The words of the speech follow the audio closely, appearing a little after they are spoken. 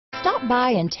Stop by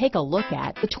and take a look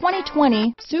at the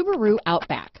 2020 Subaru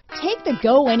Outback. Take the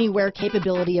go-anywhere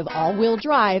capability of all-wheel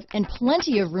drive and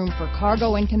plenty of room for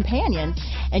cargo and companions,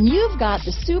 and you've got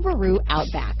the Subaru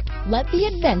Outback. Let the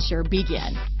adventure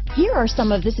begin. Here are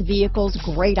some of this vehicle's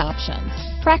great options: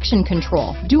 traction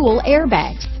control, dual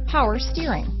airbags, power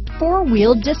steering,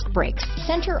 four-wheel disc brakes,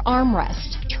 center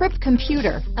armrest, trip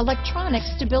computer, electronic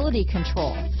stability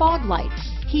control, fog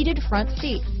lights, heated front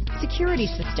seats, security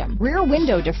system, rear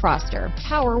window defroster,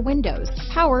 power windows,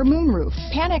 power moonroof,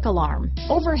 panic alarm,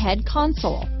 overhead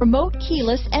console, remote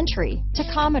keyless entry,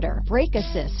 tachometer, brake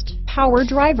assist, power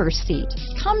driver's seat.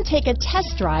 Come take a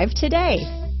test drive today.